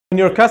When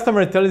your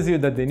customer tells you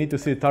that they need to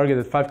see a target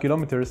at 5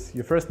 kilometers,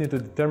 you first need to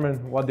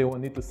determine what they will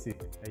need to see.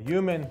 A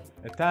human,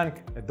 a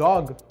tank, a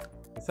dog.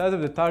 The size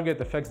of the target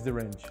affects the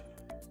range.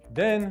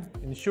 Then,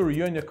 ensure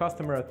you and your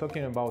customer are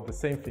talking about the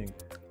same thing.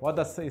 What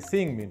does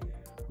seeing mean?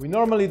 We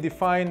normally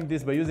define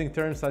this by using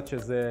terms such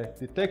as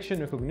detection,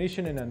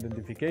 recognition, and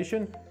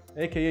identification,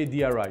 aka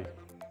DRI.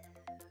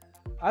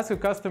 Ask a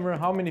customer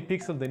how many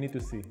pixels they need to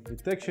see.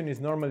 Detection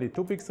is normally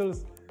 2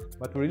 pixels,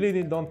 but we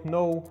really don't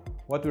know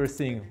what we're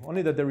seeing,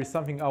 only that there is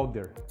something out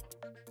there.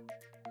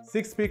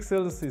 6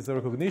 pixels is a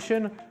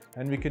recognition,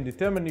 and we can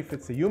determine if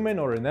it's a human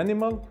or an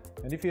animal,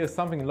 and if he has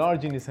something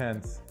large in his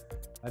hands.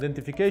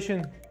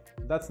 Identification,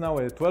 that's now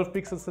a 12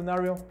 pixel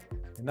scenario,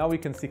 and now we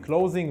can see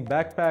clothing,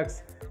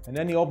 backpacks, and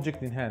any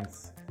object in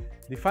hands.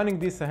 Defining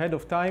this ahead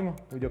of time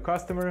with your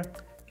customer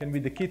can be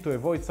the key to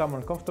avoid some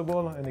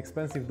uncomfortable and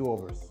expensive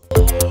do-overs.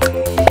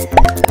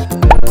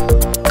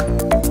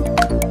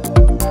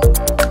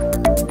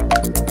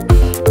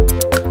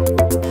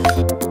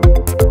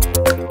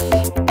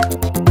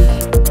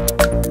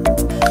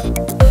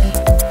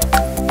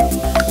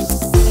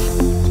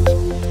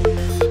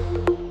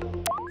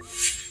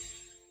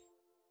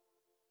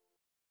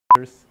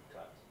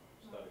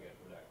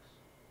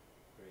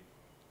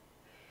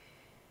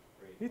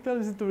 He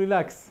tells you to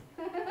relax.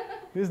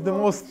 This is the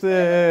most...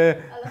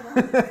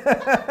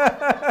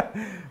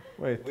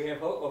 Wait. We have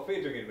Opgal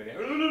in minute.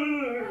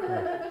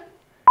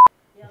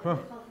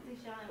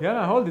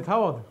 Yeah, hold it,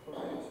 Howard.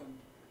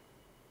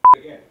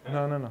 Again.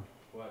 No.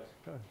 What?